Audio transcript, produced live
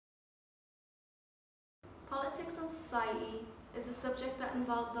Politics and society is a subject that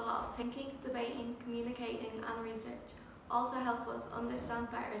involves a lot of thinking, debating, communicating and research, all to help us understand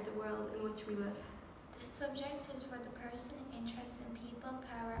better the world in which we live. This subject is for the person interested in people,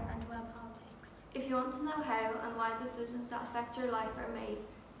 power and politics. If you want to know how and why decisions that affect your life are made,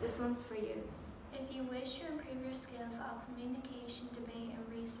 this one's for you. If you wish to improve your skills of communication, debate and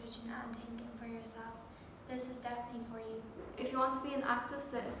researching and thinking for yourself, this is definitely for you. If you want to be an active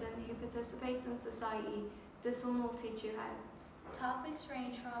citizen who participates in society, this one will teach you how. Topics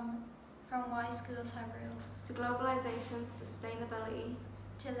range from why schools have rules, To globalisation, sustainability,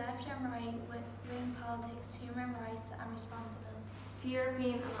 to left and right wing politics, human rights and responsibilities. to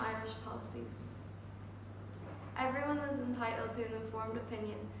European and Irish policies. Everyone is entitled to an informed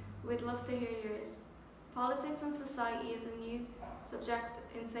opinion. We'd love to hear yours. Politics and society is a new subject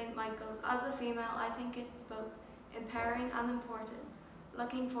in St. Michael's. As a female, I think it's both empowering and important.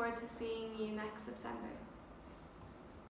 Looking forward to seeing you next September.